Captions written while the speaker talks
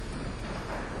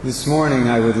This morning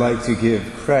I would like to give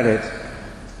credit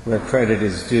where credit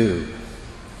is due.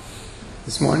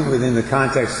 This morning, within the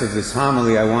context of this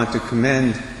homily, I want to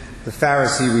commend the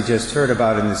Pharisee we just heard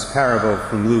about in this parable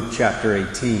from Luke chapter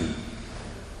 18.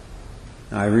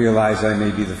 Now, I realize I may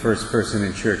be the first person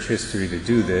in church history to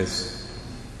do this,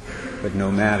 but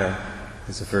no matter.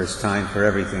 It's the first time for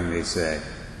everything, they say.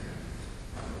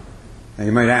 Now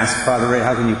you might ask, Father Ray,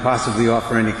 how can you possibly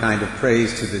offer any kind of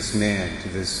praise to this man, to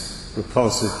this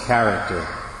repulsive character?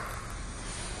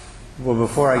 Well,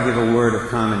 before I give a word of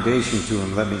commendation to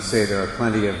him, let me say there are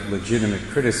plenty of legitimate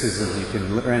criticisms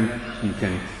you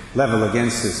can level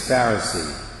against this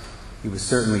Pharisee. He was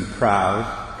certainly proud.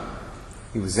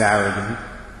 He was arrogant.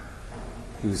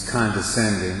 He was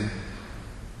condescending.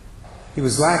 He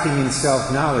was lacking in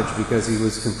self-knowledge because he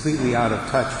was completely out of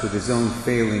touch with his own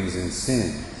failings and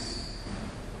sins.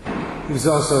 He was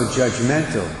also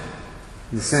judgmental,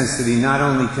 in the sense that he not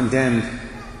only condemned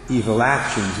evil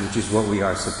actions, which is what we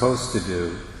are supposed to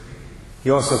do, he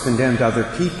also condemned other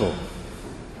people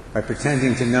by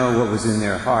pretending to know what was in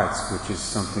their hearts, which is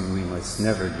something we must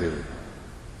never do.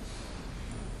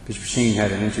 Bishop Sheen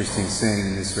had an interesting saying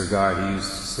in this regard. He used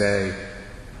to say,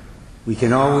 "We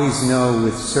can always know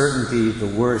with certainty the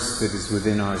worst that is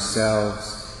within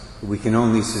ourselves, but we can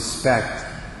only suspect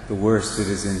the worst that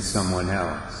is in someone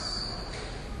else."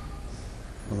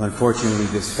 Well, unfortunately,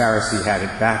 this Pharisee had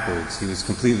it backwards. He was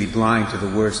completely blind to the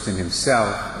worst in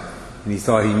himself, and he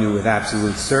thought he knew with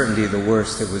absolute certainty the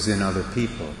worst that was in other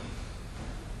people.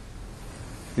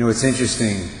 You know, it's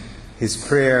interesting. His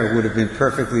prayer would have been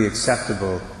perfectly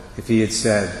acceptable if he had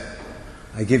said,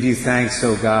 "I give you thanks,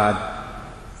 O God,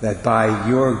 that by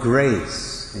your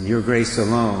grace, and your grace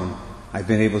alone, I've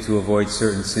been able to avoid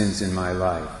certain sins in my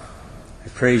life. I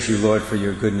praise you, Lord, for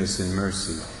your goodness and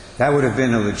mercy." That would have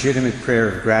been a legitimate prayer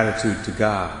of gratitude to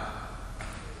God.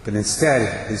 But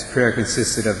instead, his prayer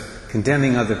consisted of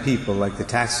condemning other people, like the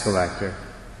tax collector,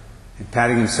 and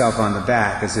patting himself on the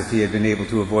back as if he had been able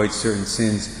to avoid certain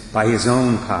sins by his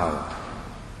own power.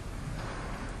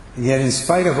 And yet, in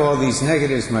spite of all these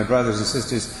negatives, my brothers and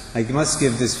sisters, I must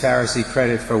give this Pharisee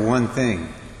credit for one thing.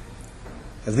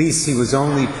 At least he was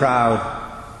only proud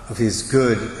of his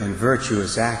good and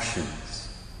virtuous actions.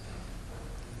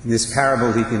 In this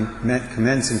parable, he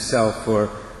commends himself for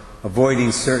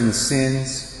avoiding certain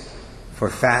sins, for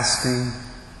fasting,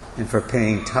 and for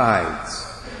paying tithes,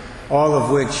 all of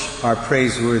which are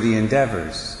praiseworthy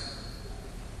endeavors.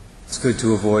 It's good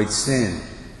to avoid sin.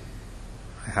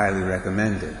 I highly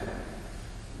recommend it.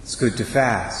 It's good to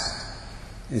fast.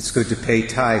 It's good to pay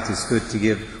tithes. It's good to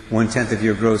give 1/10 of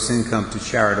your gross income to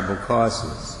charitable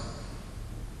causes.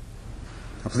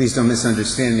 Now, please don't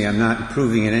misunderstand me. I'm not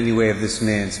approving in any way of this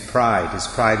man's pride. His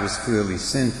pride was clearly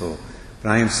sinful.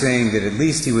 But I am saying that at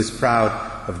least he was proud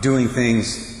of doing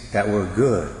things that were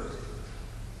good.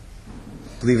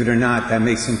 Believe it or not, that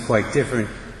makes him quite different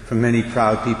from many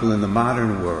proud people in the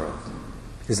modern world.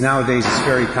 Because nowadays it's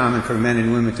very common for men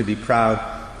and women to be proud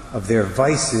of their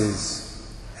vices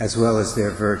as well as their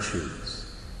virtues.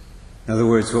 In other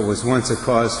words, what was once a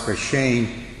cause for shame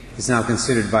is now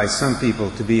considered by some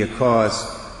people to be a cause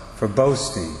for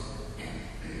boasting.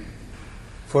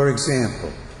 For example,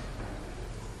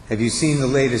 have you seen the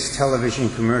latest television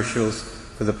commercials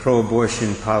for the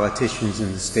pro-abortion politicians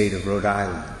in the state of Rhode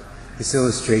Island? This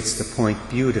illustrates the point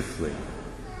beautifully.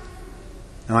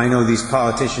 Now, I know these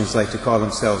politicians like to call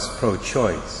themselves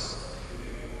pro-choice.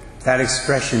 That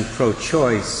expression,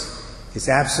 pro-choice, is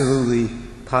absolutely,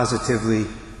 positively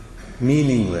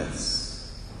meaningless.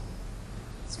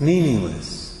 It's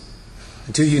meaningless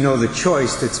until you know the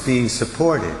choice that's being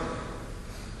supported.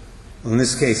 Well, in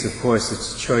this case, of course,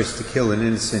 it's a choice to kill an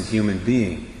innocent human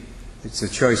being. It's a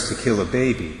choice to kill a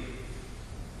baby.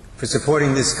 For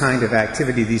supporting this kind of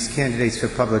activity, these candidates for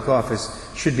public office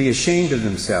should be ashamed of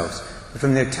themselves. But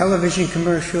from their television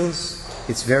commercials,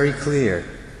 it's very clear.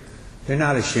 They're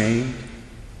not ashamed.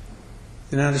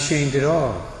 They're not ashamed at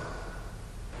all.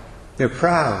 They're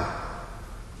proud.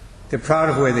 They're proud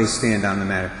of where they stand on the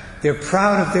matter. They're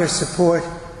proud of their support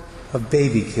of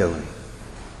baby killing.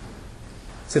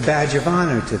 It's a badge of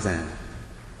honor to them.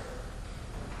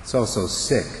 It's also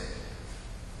sick.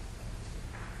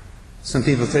 Some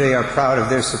people today are proud of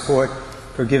their support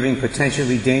for giving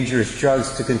potentially dangerous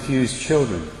drugs to confuse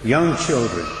children, young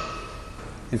children,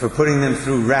 and for putting them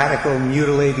through radical,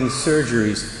 mutilating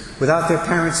surgeries without their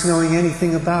parents knowing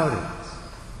anything about it.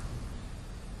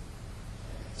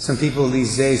 Some people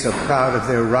these days are proud of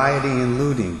their rioting and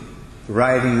looting, the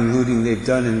rioting and looting they've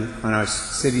done on our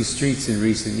city streets in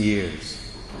recent years.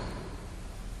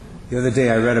 The other day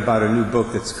I read about a new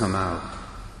book that's come out.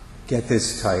 Get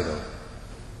this title: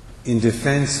 in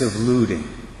defense of looting.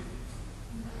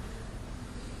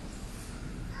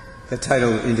 The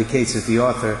title indicates that the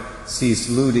author sees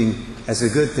looting as a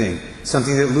good thing,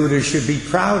 something that looters should be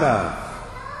proud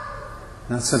of,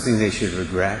 not something they should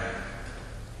regret.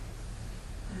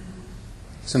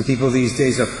 Some people these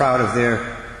days are proud of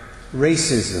their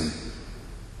racism.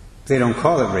 They don't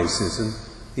call it racism.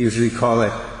 They usually call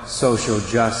it social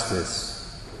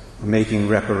justice or making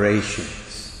reparations.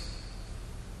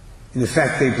 In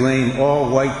effect, they blame all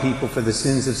white people for the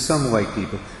sins of some white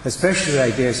people, especially,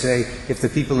 I dare say, if the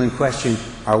people in question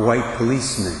are white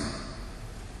policemen.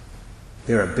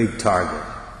 They're a big target,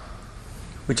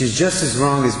 which is just as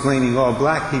wrong as blaming all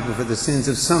black people for the sins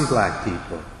of some black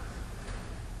people.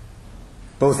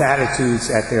 Both attitudes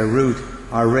at their root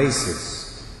are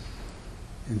racist,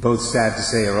 and both, sad to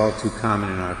say, are all too common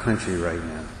in our country right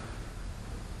now.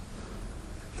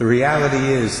 The reality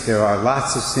is there are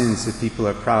lots of sins that people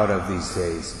are proud of these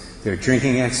days. Their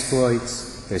drinking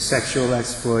exploits, their sexual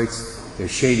exploits, their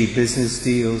shady business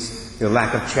deals, their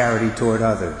lack of charity toward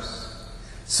others.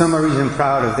 Some are even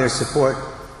proud of their support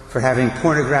for having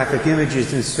pornographic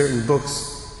images in certain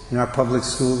books in our public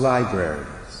school libraries.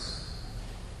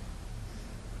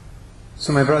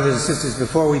 So, my brothers and sisters,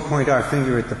 before we point our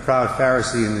finger at the proud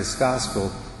Pharisee in this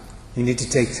gospel, we need to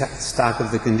take stock of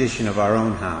the condition of our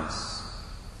own house.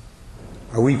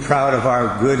 Are we proud of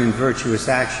our good and virtuous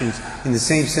actions in the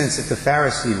same sense that the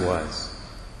Pharisee was,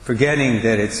 forgetting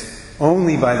that it's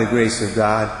only by the grace of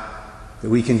God that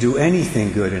we can do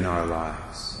anything good in our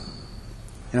lives?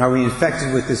 And are we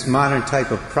infected with this modern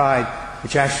type of pride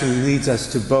which actually leads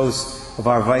us to boast of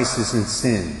our vices and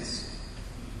sins?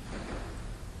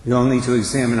 We all need to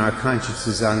examine our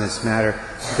consciences on this matter,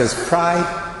 because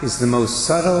pride is the most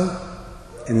subtle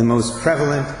and the most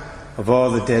prevalent of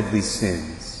all the deadly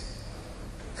sins.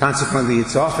 Consequently,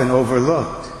 it's often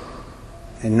overlooked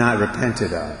and not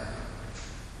repented of.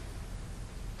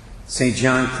 St.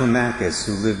 John Climacus,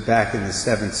 who lived back in the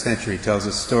 7th century, tells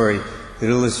a story that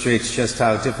illustrates just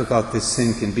how difficult this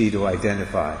sin can be to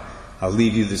identify. I'll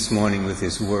leave you this morning with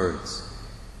his words.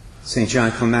 St. John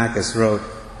Climacus wrote,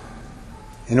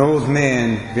 "An old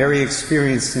man, very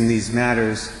experienced in these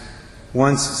matters,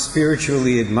 once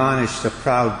spiritually admonished a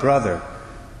proud brother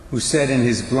who said in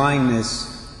his blindness,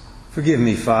 'Forgive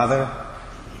me, Father,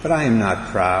 but I am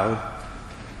not proud.'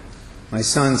 'My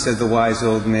son,' said the wise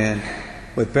old man,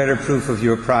 'what better proof of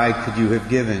your pride could you have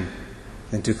given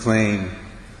than to claim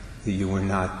that you were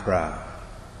not proud?'"